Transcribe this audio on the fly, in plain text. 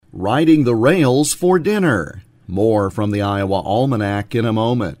Riding the rails for dinner. More from the Iowa Almanac in a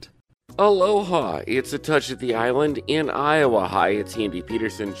moment. Aloha! It's a touch at the island in Iowa. Hi, it's Andy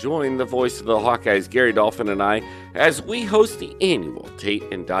Peterson. Join the voice of the Hawkeyes, Gary Dolphin, and I as we host the annual Tate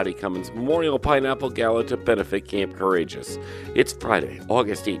and Dottie Cummins Memorial Pineapple Gala to benefit Camp Courageous. It's Friday,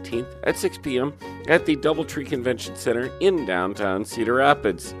 August 18th at 6 p.m. at the Doubletree Convention Center in downtown Cedar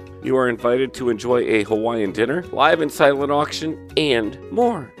Rapids. You are invited to enjoy a Hawaiian dinner, live and silent auction, and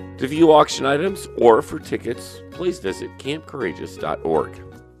more. To view auction items or for tickets, please visit campcourageous.org.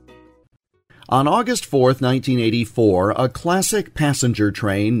 On August 4th, 1984, a classic passenger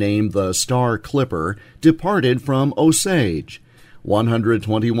train named the Star Clipper departed from Osage.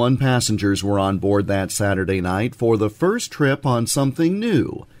 121 passengers were on board that Saturday night for the first trip on something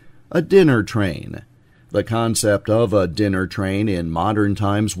new, a dinner train. The concept of a dinner train in modern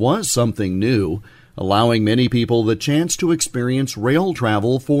times was something new, allowing many people the chance to experience rail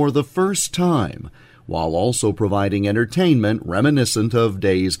travel for the first time, while also providing entertainment reminiscent of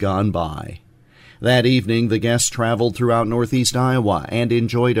days gone by. That evening, the guests traveled throughout northeast Iowa and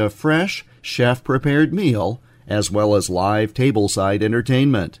enjoyed a fresh, chef-prepared meal, as well as live tableside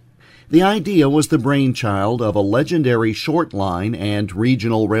entertainment. The idea was the brainchild of a legendary short line and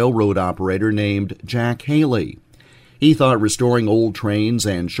regional railroad operator named Jack Haley. He thought restoring old trains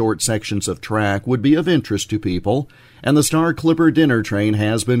and short sections of track would be of interest to people, and the Star Clipper dinner train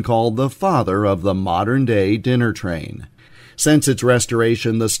has been called the father of the modern-day dinner train. Since its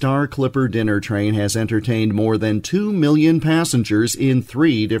restoration, the Star Clipper dinner train has entertained more than 2 million passengers in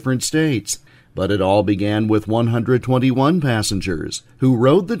 3 different states. But it all began with 121 passengers who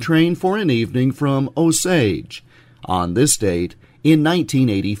rode the train for an evening from Osage on this date in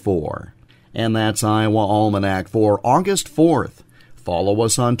 1984. And that's Iowa Almanac for August 4th. Follow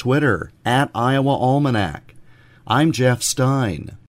us on Twitter @Iowa Almanac. I'm Jeff Stein.